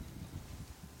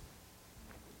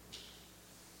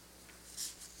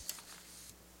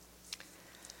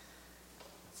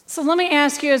So let me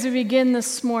ask you as we begin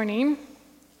this morning,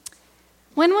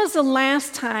 when was the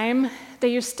last time that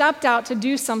you stepped out to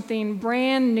do something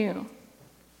brand new?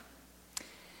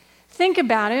 Think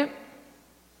about it.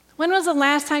 When was the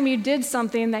last time you did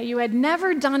something that you had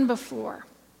never done before?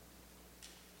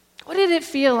 What did it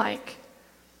feel like?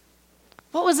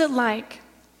 What was it like?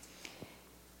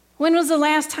 When was the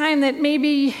last time that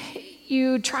maybe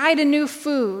you tried a new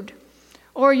food,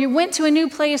 or you went to a new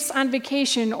place on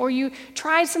vacation, or you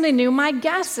tried something new? My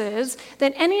guess is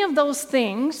that any of those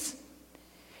things,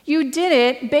 you did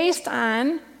it based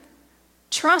on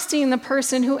trusting the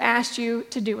person who asked you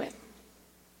to do it.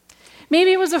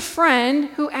 Maybe it was a friend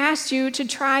who asked you to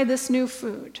try this new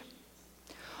food.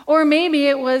 Or maybe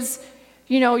it was,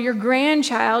 your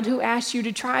grandchild who asked you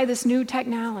to try this new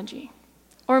technology.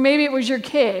 Or maybe it was your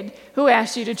kid who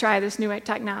asked you to try this new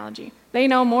technology. They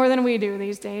know more than we do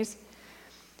these days.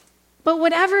 But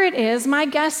whatever it is, my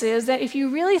guess is that if you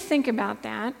really think about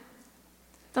that,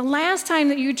 the last time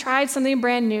that you tried something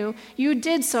brand new, you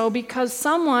did so because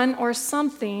someone or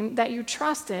something that you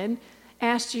trusted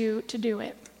asked you to do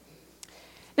it.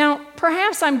 Now,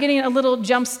 perhaps I'm getting a little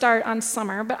jump start on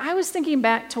summer, but I was thinking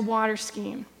back to water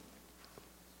skiing.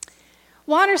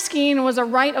 Water skiing was a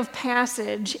rite of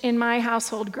passage in my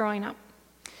household growing up.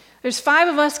 There's 5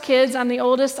 of us kids. I'm the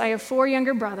oldest. I have 4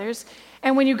 younger brothers.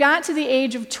 And when you got to the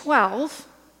age of 12,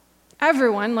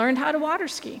 everyone learned how to water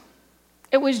ski.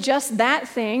 It was just that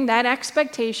thing, that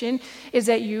expectation is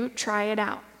that you try it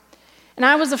out. And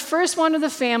I was the first one of the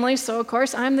family, so of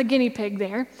course I'm the guinea pig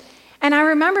there. And I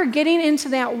remember getting into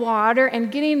that water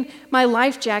and getting my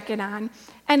life jacket on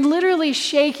and literally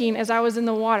shaking as I was in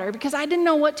the water because I didn't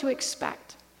know what to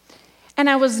expect. And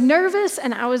I was nervous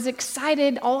and I was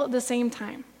excited all at the same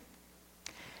time.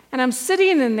 And I'm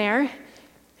sitting in there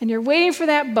and you're waiting for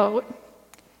that boat.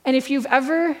 And if you've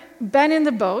ever been in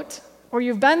the boat or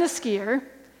you've been the skier,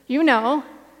 you know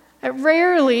that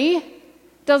rarely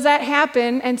does that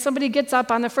happen and somebody gets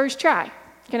up on the first try.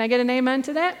 Can I get an amen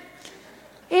to that?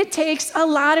 It takes a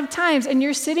lot of times, and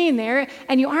you're sitting there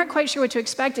and you aren't quite sure what to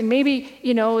expect, and maybe,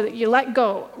 you let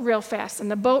go real fast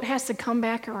and the boat has to come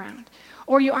back around.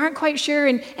 Or you aren't quite sure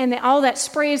and all that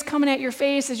spray is coming at your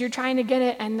face as you're trying to get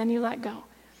it, and then you let go.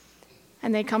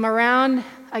 And they come around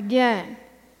again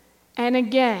and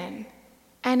again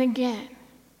and again.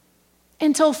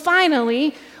 Until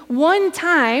finally, one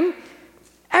time,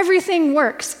 everything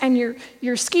works and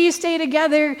your skis stay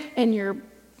together and you're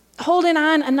holding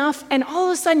on enough, and all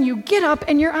of a sudden you get up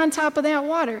and you're on top of that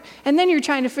water. And then you're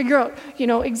trying to figure out,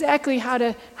 exactly how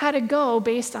to go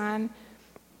based on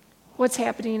what's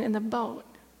happening in the boat.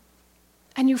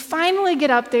 And you finally get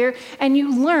up there and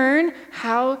you learn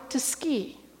how to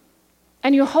ski.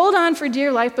 And you hold on for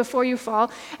dear life before you fall.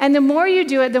 And the more you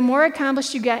do it, the more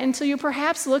accomplished you get until you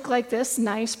perhaps look like this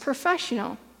nice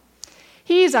professional.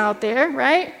 He's out there,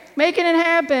 right? Making it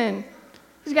happen.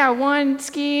 He's got one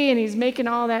ski and he's making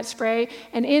all that spray.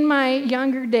 And in my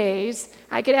younger days,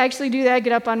 I could actually do that,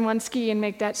 get up on one ski and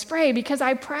make that spray because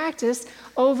I practiced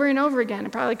over and over again. I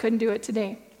probably couldn't do it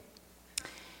today.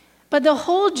 But the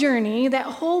whole journey, that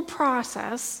whole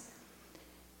process,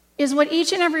 is what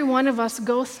each and every one of us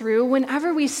go through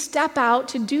whenever we step out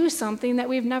to do something that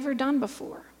we've never done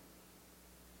before.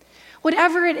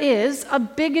 Whatever it is, a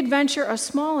big adventure, a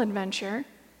small adventure,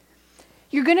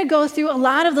 you're going to go through a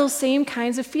lot of those same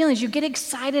kinds of feelings. You get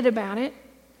excited about it,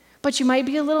 but you might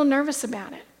be a little nervous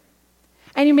about it.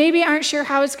 And you maybe aren't sure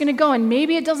how it's going to go, and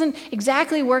maybe it doesn't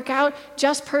exactly work out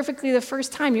just perfectly the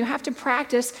first time. You have to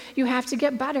practice. You have to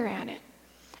get better at it.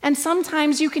 And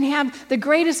sometimes you can have the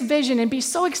greatest vision and be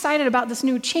so excited about this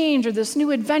new change or this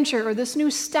new adventure or this new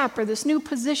step or this new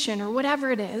position or whatever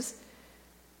it is.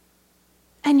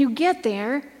 And you get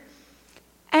there,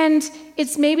 and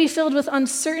it's maybe filled with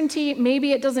uncertainty.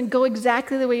 Maybe it doesn't go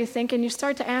exactly the way you think, and you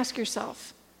start to ask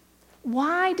yourself,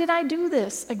 why did I do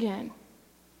this again?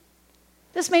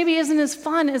 This maybe isn't as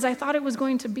fun as I thought it was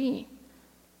going to be.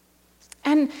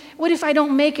 And what if I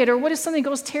don't make it? Or what if something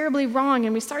goes terribly wrong?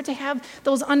 And we start to have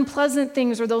those unpleasant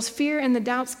things or those fear and the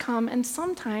doubts come. And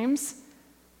sometimes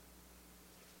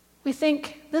we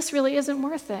think this really isn't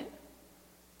worth it.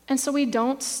 And so we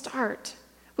don't start.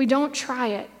 We don't try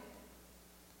it.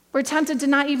 We're tempted to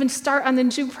not even start on the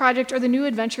new project or the new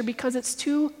adventure because it's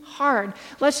too hard.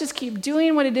 Let's just keep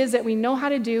doing what it is that we know how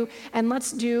to do, and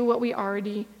let's do what we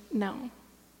already know.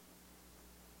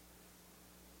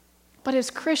 But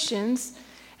as Christians,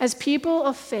 as people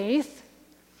of faith,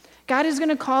 God is going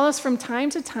to call us from time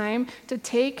to time to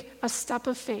take a step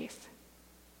of faith,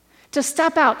 to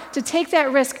step out, to take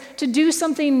that risk, to do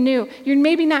something new. You're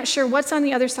maybe not sure what's on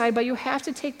the other side, but you have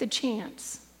to take the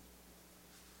chance.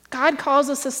 God calls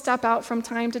us to step out from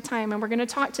time to time, and we're going to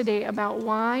talk today about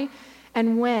why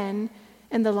and when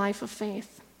in the life of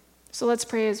faith. So let's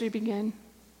pray as we begin.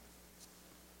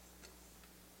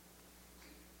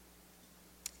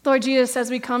 Lord Jesus,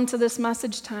 as we come to this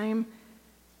message time,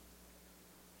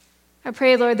 I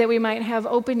pray, Lord, that we might have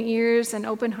open ears and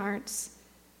open hearts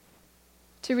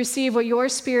to receive what your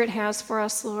Spirit has for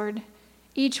us, Lord,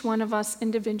 each one of us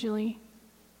individually.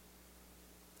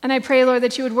 And I pray, Lord,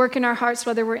 that you would work in our hearts,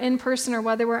 whether we're in person or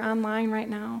whether we're online right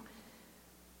now.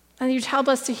 And you'd help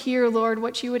us to hear, Lord,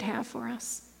 what you would have for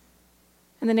us.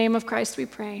 In the name of Christ we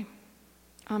pray.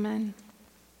 Amen.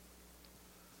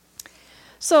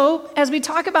 So, as we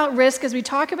talk about risk, as we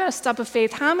talk about a step of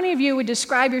faith, how many of you would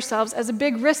describe yourselves as a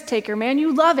big risk taker? Man,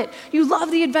 you love it. You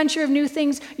love the adventure of new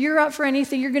things. You're up for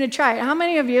anything. You're going to try it. How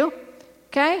many of you?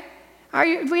 Okay?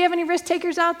 Do we have any risk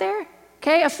takers out there?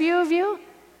 Okay, a few of you?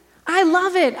 I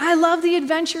love it. I love the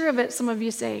adventure of it, some of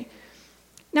you say.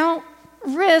 Now,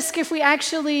 risk, if we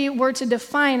actually were to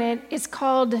define it, it's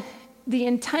called the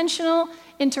intentional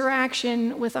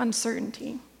interaction with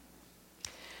uncertainty.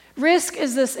 Risk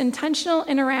is this intentional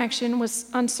interaction with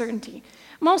uncertainty.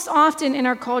 Most often in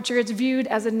our culture, it's viewed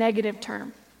as a negative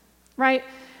term, right?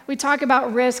 We talk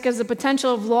about risk as the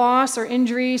potential of loss or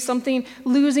injury,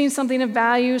 losing something of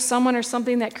value, someone or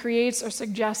something that creates or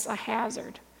suggests a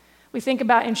hazard. We think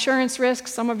about insurance risk.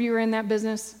 Some of you are in that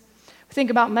business. We think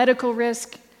about medical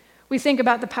risk. We think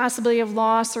about the possibility of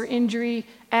loss or injury,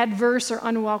 adverse or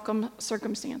unwelcome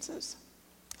circumstances.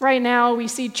 Right now, we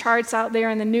see charts out there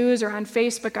in the news or on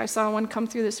Facebook. I saw one come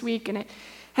through this week, and it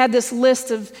had this list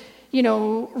of,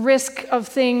 risk of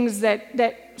things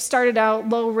that started out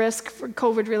low risk for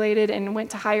COVID related and went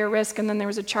to higher risk, and then there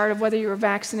was a chart of whether you were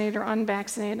vaccinated or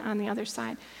unvaccinated on the other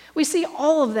side. We see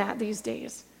all of that these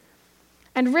days.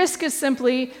 And risk is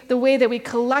simply the way that we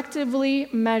collectively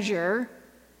measure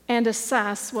and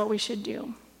assess what we should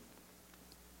do.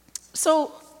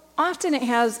 So often it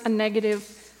has a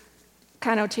negative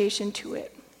connotation to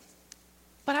it.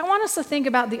 But I want us to think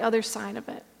about the other side of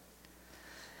it.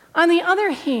 On the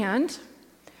other hand,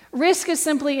 risk is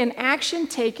simply an action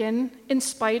taken in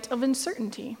spite of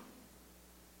uncertainty.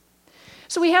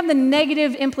 So we have the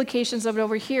negative implications of it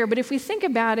over here, but if we think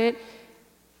about it,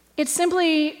 it's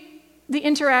simply the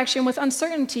interaction with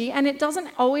uncertainty, and it doesn't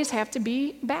always have to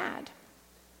be bad.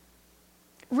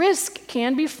 Risk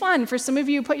can be fun. For some of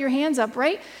you, put your hands up,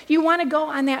 right? You want to go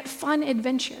on that fun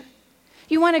adventure.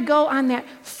 You want to go on that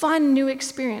fun new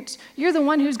experience. You're the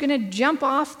one who's going to jump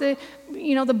off the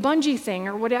bungee thing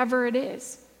or whatever it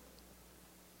is.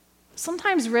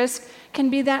 Sometimes risk can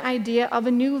be that idea of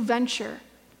a new venture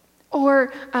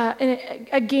or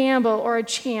a gamble or a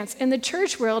chance. In the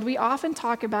church world, we often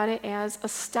talk about it as a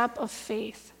step of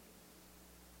faith.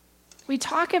 We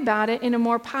talk about it in a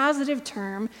more positive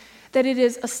term, that it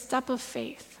is a step of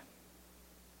faith.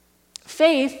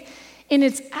 Faith, in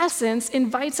its essence,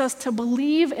 invites us to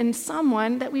believe in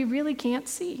someone that we really can't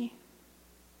see.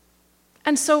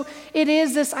 And so it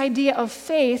is this idea of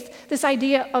faith, this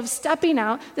idea of stepping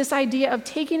out, this idea of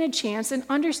taking a chance and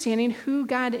understanding who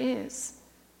God is.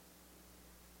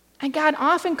 And God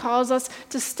often calls us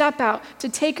to step out, to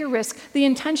take a risk, the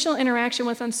intentional interaction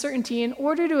with uncertainty in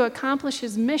order to accomplish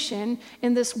his mission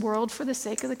in this world for the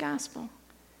sake of the gospel.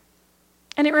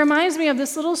 And it reminds me of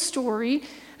this little story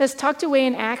that's tucked away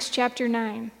in Acts chapter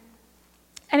 9.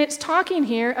 And it's talking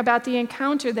here about the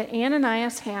encounter that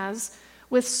Ananias has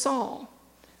with Saul.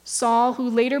 Saul, who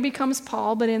later becomes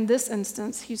Paul, but in this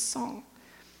instance, he's Saul.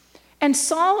 And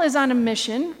Saul is on a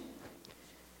mission.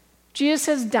 Jesus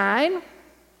has died.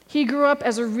 He grew up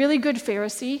as a really good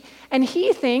Pharisee, and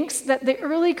he thinks that the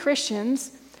early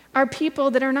Christians are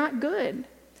people that are not good.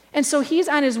 And so he's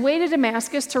on his way to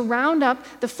Damascus to round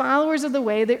up the followers of the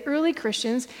way, the early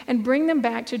Christians, and bring them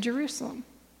back to Jerusalem.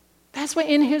 That's what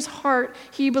in his heart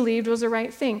he believed was the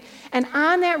right thing. And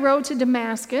on that road to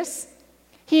Damascus,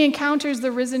 he encounters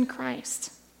the risen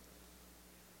Christ.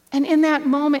 And in that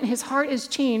moment, his heart is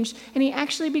changed, and he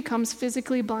actually becomes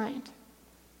physically blind.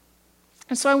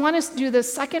 And so I want us to do the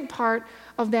second part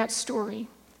of that story.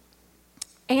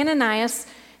 Ananias,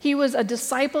 he was a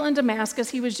disciple in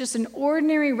Damascus. He was just an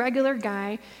ordinary, regular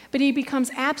guy, but he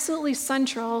becomes absolutely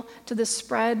central to the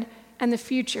spread and the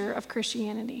future of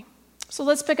Christianity. So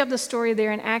let's pick up the story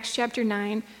there in Acts chapter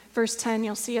 9, verse 10.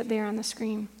 You'll see it there on the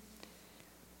screen.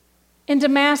 In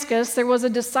Damascus, there was a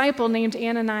disciple named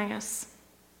Ananias.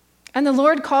 And the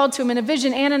Lord called to him in a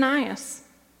vision, "Ananias."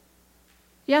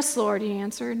 "Yes, Lord," he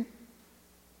answered.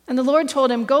 And the Lord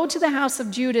told him, "Go to the house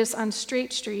of Judas on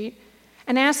Straight Street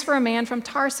and ask for a man from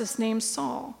Tarsus named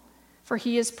Saul, for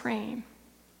he is praying."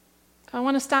 I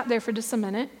want to stop there for just a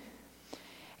minute.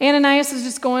 Ananias is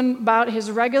just going about his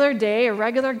regular day, a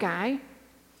regular guy,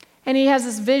 and he has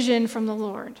this vision from the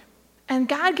Lord. And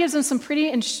God gives him some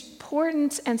pretty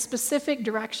important and specific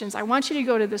directions. I want you to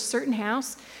go to this certain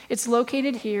house. It's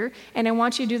located here, and I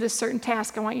want you to do this certain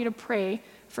task. I want you to pray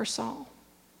for Saul.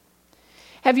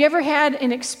 Have you ever had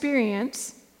an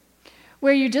experience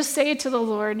where you just say to the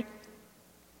Lord,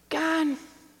 God,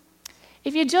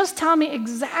 if you just tell me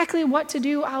exactly what to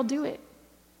do, I'll do it.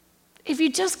 If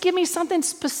you just give me something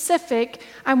specific,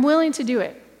 I'm willing to do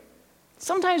it.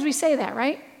 Sometimes we say that,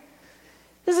 right?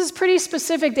 This is pretty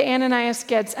specific that Ananias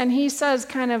gets, and he says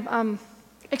kind of,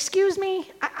 excuse me,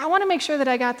 I want to make sure that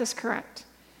I got this correct.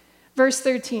 Verse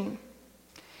 13.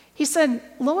 He said,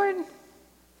 Lord,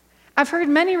 I've heard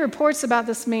many reports about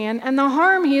this man and the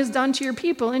harm he has done to your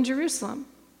people in Jerusalem.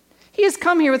 He has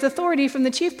come here with authority from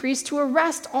the chief priest to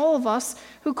arrest all of us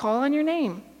who call on your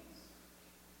name.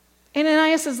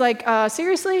 Ananias is like,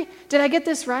 seriously? Did I get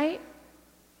this right?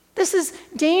 This is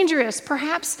dangerous,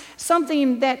 perhaps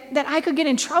something that I could get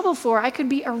in trouble for. I could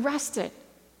be arrested.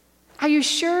 Are you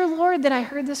sure, Lord, that I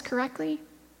heard this correctly?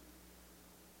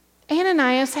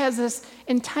 Ananias has this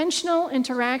intentional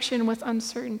interaction with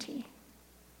uncertainty.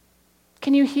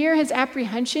 Can you hear his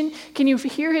apprehension? Can you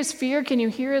hear his fear? Can you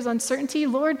hear his uncertainty?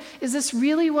 Lord, is this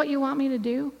really what you want me to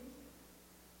do?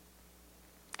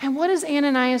 And what does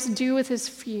Ananias do with his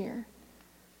fear?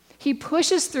 He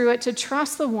pushes through it to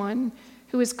trust the one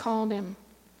who has called him.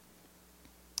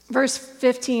 Verse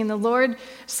 15, the Lord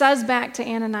says back to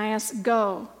Ananias,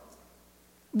 go.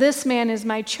 This man is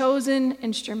my chosen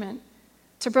instrument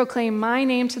to proclaim my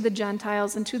name to the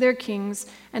Gentiles and to their kings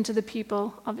and to the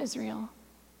people of Israel.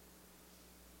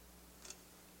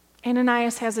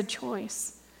 Ananias has a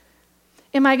choice.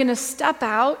 Am I going to step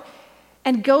out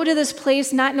and go to this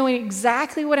place not knowing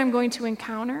exactly what I'm going to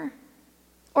encounter?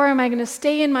 Or am I going to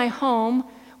stay in my home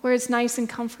where it's nice and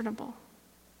comfortable?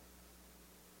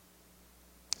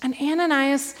 And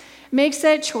Ananias makes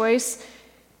that choice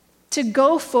to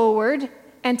go forward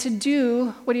and to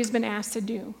do what he's been asked to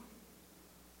do.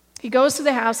 He goes to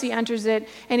the house, he enters it,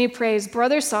 and he prays,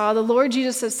 Brother Saul, the Lord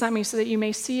Jesus has sent me so that you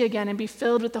may see again and be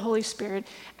filled with the Holy Spirit.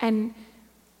 And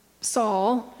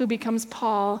Saul, who becomes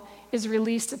Paul, is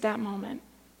released at that moment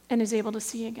and is able to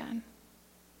see again.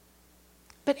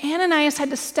 But Ananias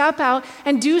had to step out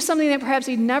and do something that perhaps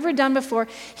he'd never done before.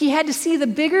 He had to see the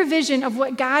bigger vision of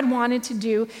what God wanted to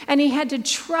do, and he had to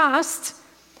trust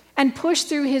and push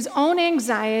through his own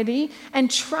anxiety and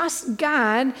trust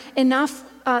God enough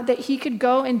that he could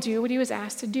go and do what he was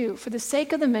asked to do for the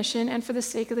sake of the mission and for the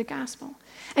sake of the gospel.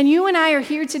 And you and I are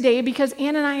here today because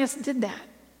Ananias did that.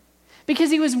 Because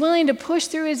he was willing to push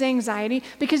through his anxiety,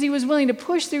 because he was willing to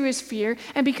push through his fear,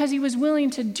 and because he was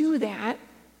willing to do that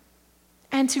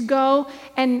and to go,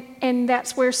 and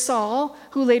that's where Saul,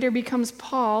 who later becomes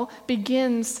Paul,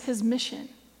 begins his mission.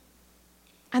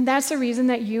 And that's the reason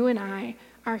that you and I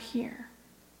are here.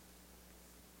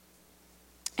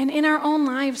 And in our own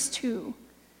lives too,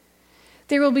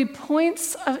 there will be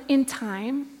points in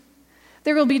time,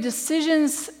 there will be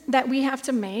decisions that we have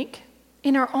to make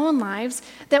in our own lives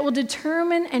that will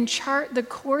determine and chart the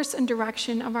course and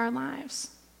direction of our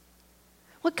lives.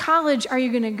 What college are you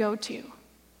going to go to?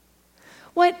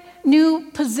 What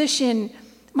new position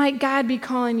might God be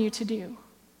calling you to do?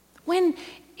 When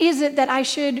is it that I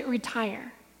should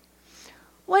retire?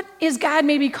 What is God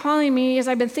maybe calling me as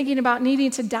I've been thinking about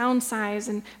needing to downsize,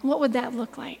 and what would that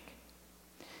look like?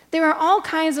 There are all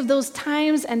kinds of those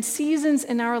times and seasons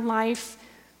in our life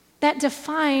that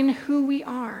define who we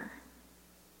are.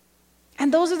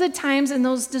 And those are the times and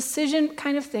those decision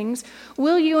kind of things.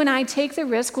 Will you and I take the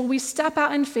risk? Will we step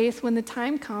out in faith when the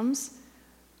time comes?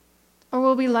 Or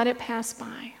will we let it pass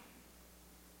by?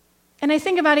 And I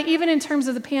think about it even in terms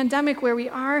of the pandemic where we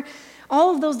are,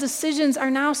 all of those decisions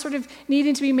are now sort of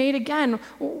needing to be made again.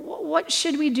 What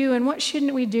should we do and what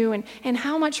shouldn't we do? And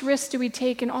how much risk do we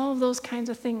take and all of those kinds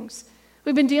of things.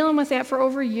 We've been dealing with that for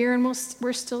over a year and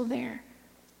we're still there.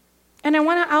 And I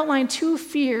want to outline two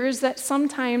fears that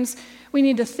sometimes we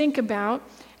need to think about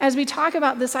as we talk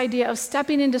about this idea of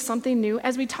stepping into something new,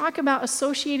 as we talk about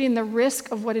associating the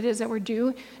risk of what it is that we're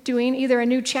doing, either a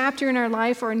new chapter in our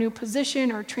life or a new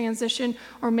position or transition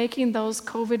or making those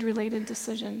COVID-related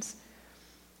decisions.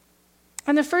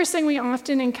 And the first thing we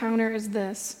often encounter is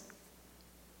this: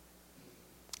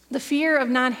 the fear of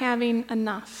not having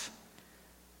enough.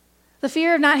 The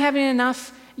fear of not having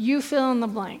enough, you fill in the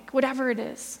blank, whatever it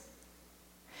is.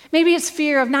 Maybe it's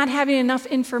fear of not having enough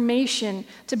information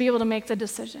to be able to make the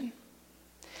decision.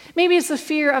 Maybe it's the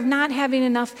fear of not having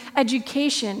enough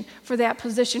education for that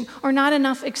position, or not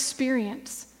enough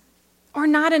experience, or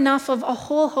not enough of a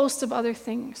whole host of other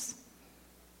things.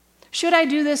 Should I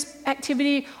do this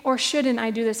activity or shouldn't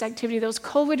I do this activity? Those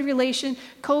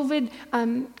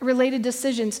COVID-related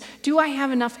decisions. Do I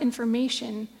have enough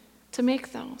information to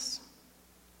make those?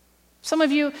 Some of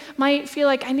you might feel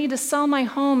like I need to sell my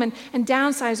home and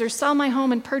downsize, or sell my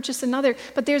home and purchase another,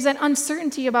 but there's that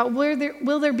uncertainty about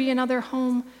will there be another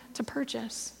home to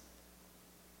purchase?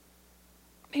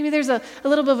 Maybe there's a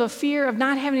little bit of a fear of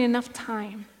not having enough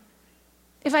time.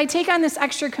 If I take on this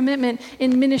extra commitment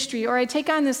in ministry, or I take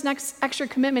on this next extra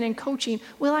commitment in coaching,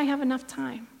 will I have enough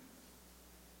time?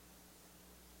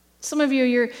 Some of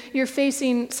you, you're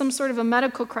facing some sort of a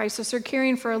medical crisis or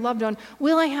caring for a loved one.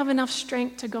 Will I have enough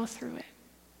strength to go through it?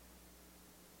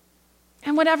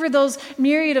 And whatever those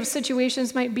myriad of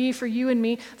situations might be for you and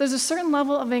me, there's a certain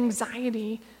level of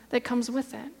anxiety that comes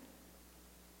with it.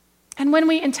 And when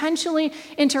we intentionally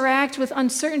interact with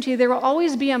uncertainty, there will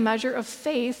always be a measure of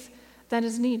faith that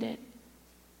is needed.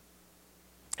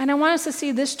 And I want us to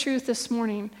see this truth this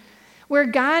morning. Where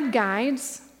God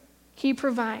guides, He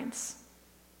provides.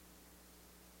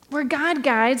 Where God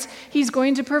guides, He's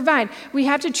going to provide. We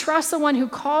have to trust the one who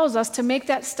calls us to make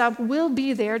that step will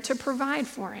be there to provide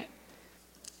for it.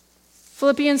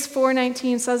 Philippians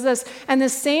 4:19 says this, "And the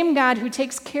same God who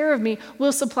takes care of me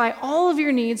will supply all of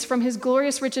your needs from His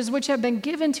glorious riches, which have been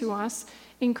given to us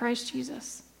in Christ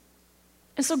Jesus."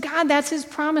 And so God, that's His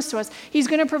promise to us. He's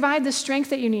going to provide the strength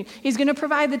that you need. He's going to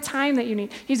provide the time that you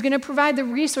need. He's going to provide the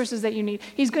resources that you need.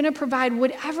 He's going to provide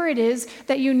whatever it is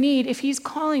that you need if He's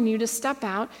calling you to step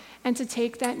out and to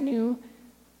take that new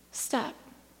step.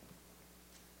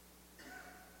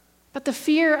 But the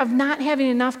fear of not having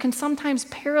enough can sometimes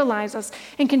paralyze us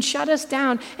and can shut us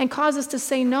down and cause us to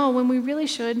say no when we really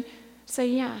should say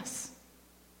yes.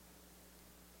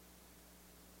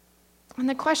 And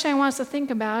the question I want us to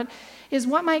think about is,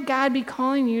 what might God be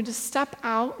calling you to step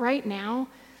out right now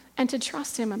and to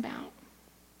trust Him about?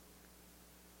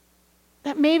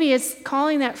 That maybe it's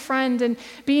calling that friend and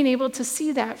being able to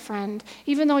see that friend,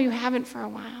 even though you haven't for a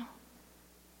while.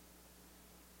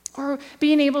 Or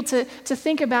being able to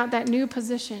think about that new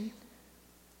position.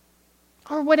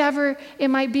 Or whatever it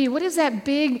might be. What is that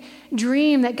big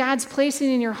dream that God's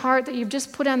placing in your heart that you've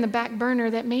just put on the back burner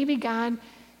that maybe God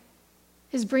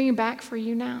is bringing back for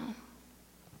you now?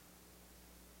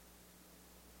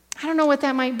 I don't know what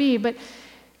that might be, but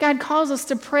God calls us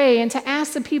to pray and to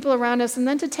ask the people around us and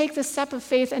then to take the step of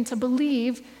faith and to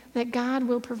believe that God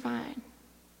will provide.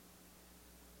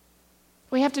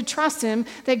 We have to trust Him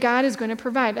that God is going to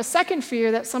provide. A second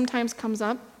fear that sometimes comes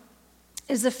up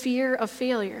is the fear of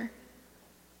failure.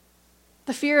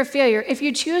 The fear of failure. If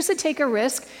you choose to take a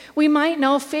risk, we might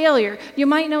know failure. You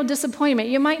might know disappointment.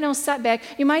 You might know setback.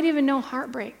 You might even know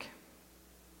heartbreak.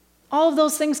 All of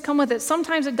those things come with it.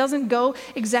 Sometimes it doesn't go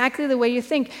exactly the way you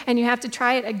think, and you have to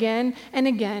try it again and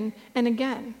again and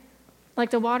again, like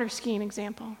the water skiing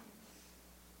example.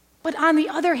 But on the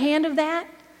other hand of that,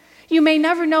 you may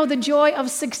never know the joy of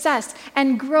success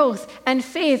and growth and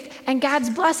faith and God's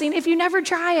blessing if you never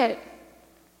try it.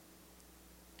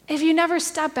 If you never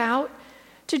step out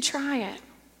to try it.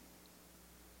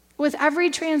 With every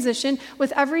transition,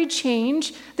 with every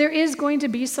change, there is going to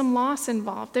be some loss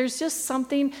involved. There's just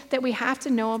something that we have to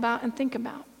know about and think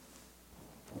about.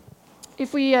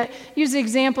 If we use the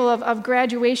example of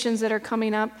graduations that are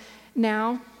coming up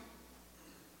now,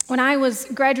 when I was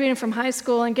graduating from high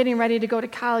school and getting ready to go to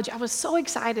college, I was so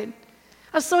excited.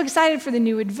 I was so excited for the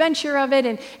new adventure of it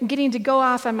and getting to go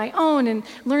off on my own and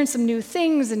learn some new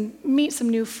things and meet some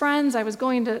new friends. I was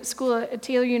going to school at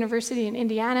Taylor University in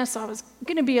Indiana, so I was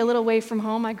going to be a little way from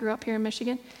home. I grew up here in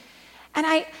Michigan. And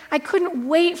I couldn't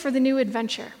wait for the new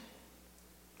adventure.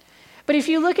 But if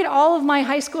you look at all of my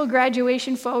high school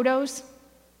graduation photos,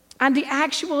 on the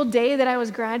actual day that I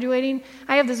was graduating,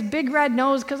 I have this big red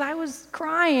nose because I was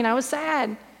crying. I was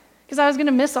sad. Because I was going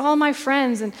to miss all my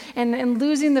friends and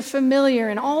losing the familiar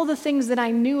and all the things that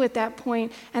I knew at that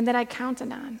point and that I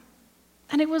counted on.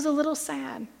 And it was a little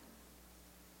sad.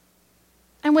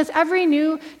 And with every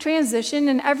new transition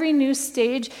and every new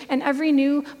stage and every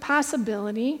new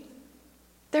possibility,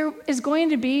 there is going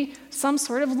to be some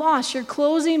sort of loss. You're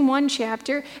closing one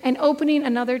chapter and opening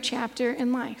another chapter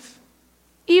in life.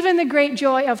 Even the great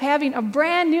joy of having a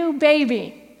brand new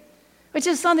baby, which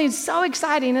is something so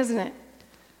exciting, isn't it?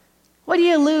 What do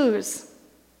you lose?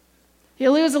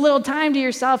 You lose a little time to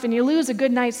yourself and you lose a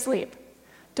good night's sleep.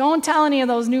 Don't tell any of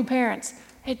those new parents.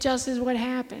 It just is what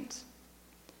happens.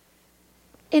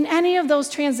 In any of those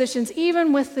transitions,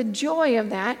 even with the joy of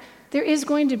that, there is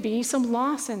going to be some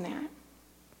loss in that.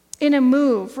 In a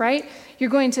move, right? You're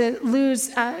going to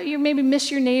lose, you maybe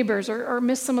miss your neighbors or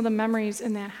miss some of the memories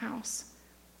in that house.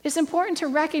 It's important to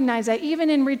recognize that even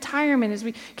in retirement, as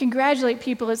we congratulate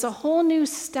people, it's a whole new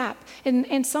step.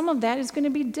 And some of that is going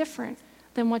to be different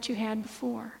than what you had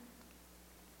before.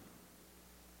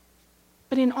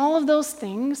 But in all of those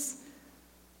things,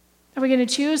 are we going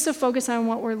to choose to focus on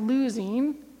what we're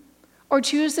losing or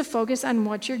choose to focus on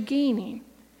what you're gaining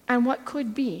and what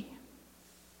could be?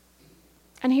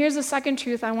 And here's the second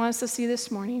truth I want us to see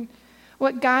this morning.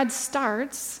 What God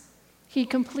starts, he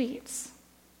completes.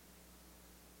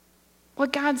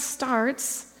 What God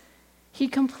starts, he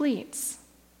completes.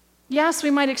 Yes,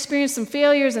 we might experience some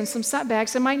failures and some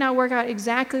setbacks. It might not work out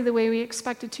exactly the way we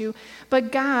expect it to,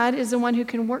 but God is the one who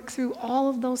can work through all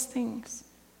of those things.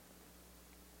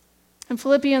 And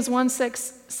Philippians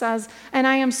 1:6 says, "And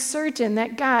I am certain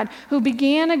that God, who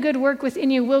began a good work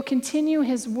within you, will continue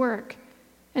his work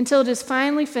until it is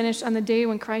finally finished on the day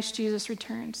when Christ Jesus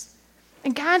returns."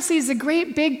 And God sees the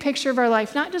great big picture of our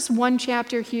life, not just one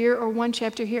chapter here or one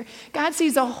chapter here. God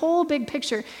sees a whole big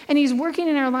picture, and he's working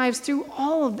in our lives through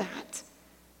all of that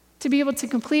to be able to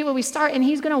complete what we start. And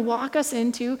he's going to walk us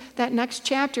into that next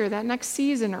chapter, that next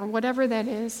season, or whatever that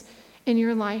is in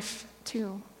your life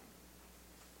too.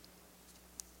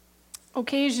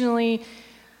 Occasionally,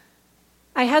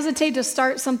 I hesitate to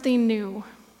start something new,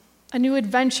 a new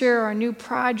adventure or a new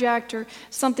project or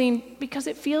something, because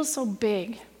it feels so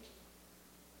big.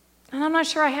 And I'm not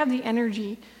sure I have the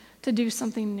energy to do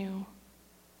something new.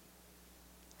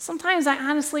 Sometimes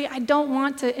I don't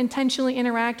want to intentionally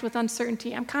interact with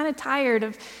uncertainty. I'm kind of tired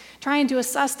of trying to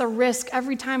assess the risk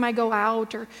every time I go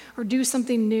out or do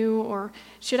something new, or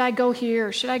should I go here,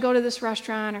 or should I go to this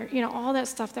restaurant, or all that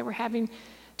stuff that we're having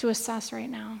to assess right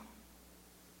now.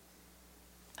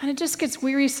 And it just gets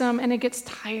wearisome and it gets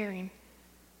tiring.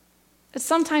 It's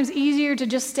sometimes easier to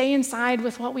just stay inside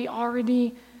with what we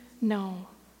already know,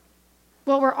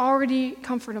 what we're already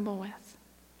comfortable with.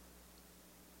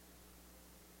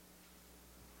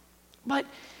 But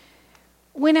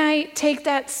when I take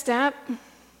that step,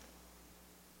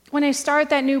 when I start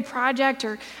that new project,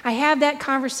 or I have that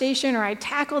conversation, or I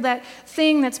tackle that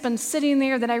thing that's been sitting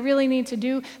there that I really need to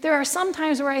do, there are some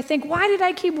times where I think, why did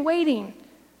I keep waiting?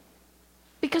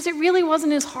 Because it really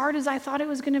wasn't as hard as I thought it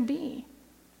was going to be.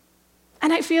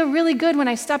 And I feel really good when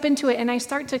I step into it and I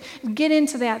start to get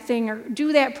into that thing or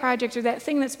do that project or that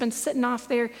thing that's been sitting off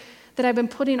there that I've been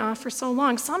putting off for so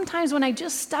long. Sometimes when I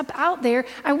just step out there,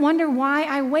 I wonder why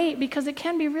I wait, because it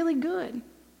can be really good.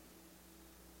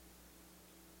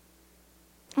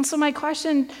 And so my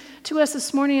question to us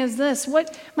this morning is this: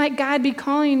 what might God be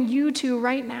calling you to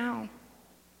right now,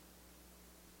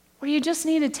 where you just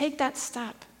need to take that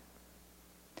step?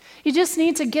 You just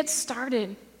need to get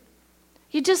started.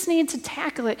 You just need to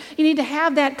tackle it. You need to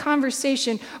have that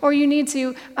conversation, or you need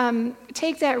to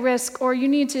take that risk, or you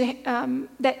need to,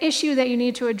 that issue that you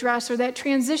need to address, or that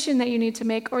transition that you need to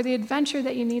make, or the adventure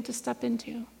that you need to step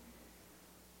into.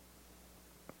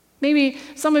 Maybe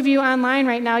some of you online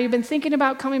right now, you've been thinking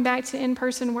about coming back to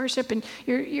in-person worship, and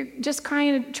you're just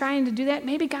trying to do that.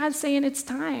 Maybe God's saying it's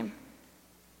time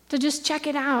to just check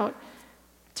it out,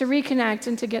 to reconnect,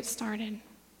 and to get started.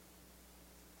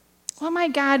 What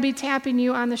might God be tapping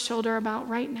you on the shoulder about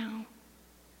right now?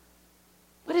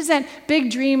 What is that big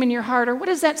dream in your heart, or what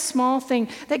is that small thing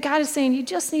that God is saying you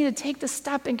just need to take the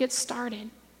step and get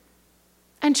started?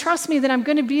 And trust me that I'm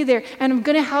going to be there, and I'm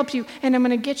going to help you, and I'm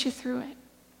going to get you through it.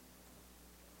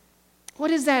 What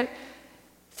is that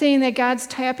thing that God's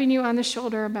tapping you on the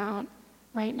shoulder about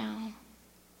right now?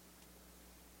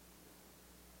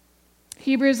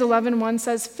 Hebrews 11:1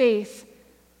 says faith.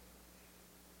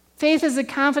 Faith is the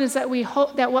confidence that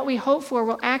what we hope for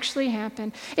will actually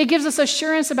happen. It gives us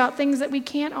assurance about things that we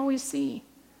can't always see.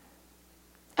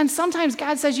 And sometimes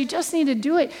God says you just need to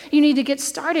do it. You need to get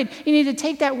started. You need to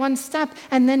take that one step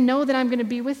and then know that I'm going to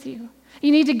be with you.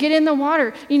 You need to get in the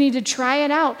water. You need to try it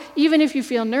out. Even if you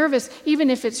feel nervous, even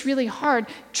if it's really hard,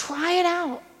 try it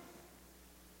out.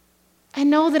 And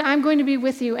know that I'm going to be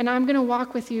with you, and I'm going to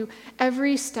walk with you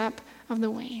every step of the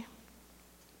way.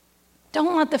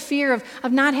 Don't let the fear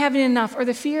of not having enough or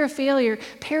the fear of failure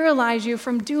paralyze you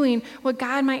from doing what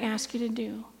God might ask you to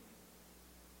do.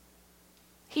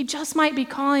 He just might be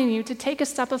calling you to take a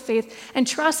step of faith and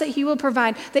trust that he will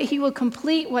provide, that he will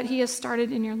complete what he has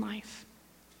started in your life.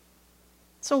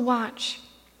 So watch.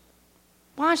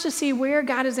 Watch to see where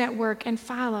God is at work and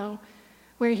follow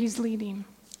where he's leading.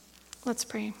 Let's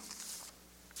pray.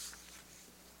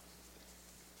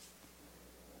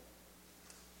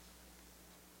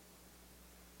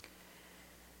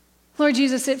 Lord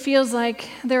Jesus, it feels like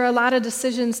there are a lot of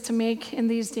decisions to make in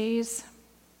these days.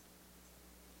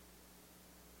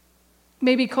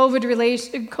 Maybe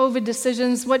COVID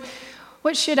decisions.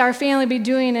 what should our family be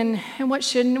doing and what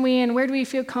shouldn't we, and where do we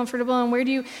feel comfortable, and where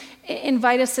do you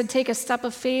invite us to take a step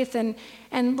of faith?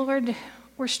 And Lord,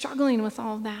 we're struggling with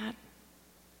all of that.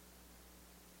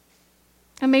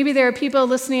 And maybe there are people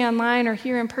listening online or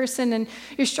here in person, and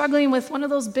you're struggling with one of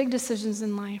those big decisions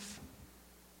in life.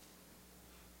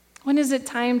 When is it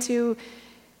time to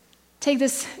take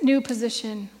this new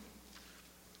position?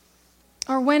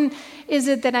 Or when is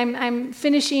it that I'm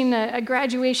finishing a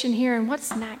graduation here, and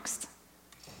what's next?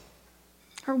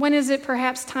 Or when is it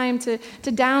perhaps time to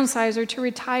downsize or to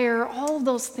retire? All of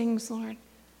those things, Lord.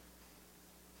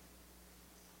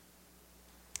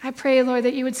 I pray, Lord,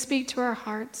 that you would speak to our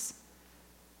hearts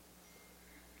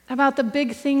about the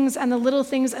big things and the little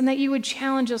things, and that you would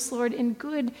challenge us, Lord, in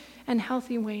good and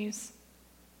healthy ways.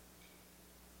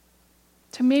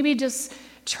 To maybe just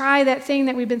try that thing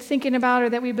that we've been thinking about or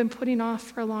that we've been putting off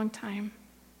for a long time.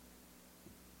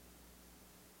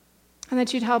 And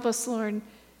that you'd help us, Lord,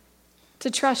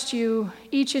 to trust you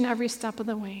each and every step of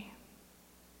the way.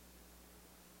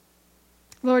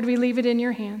 Lord, we leave it in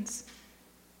your hands.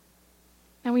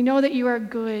 And we know that you are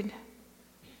good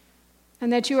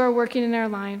and that you are working in our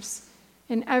lives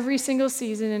in every single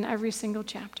season, in every single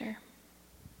chapter.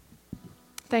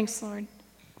 Thanks, Lord.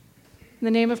 In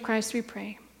the name of Christ we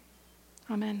pray.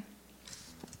 Amen.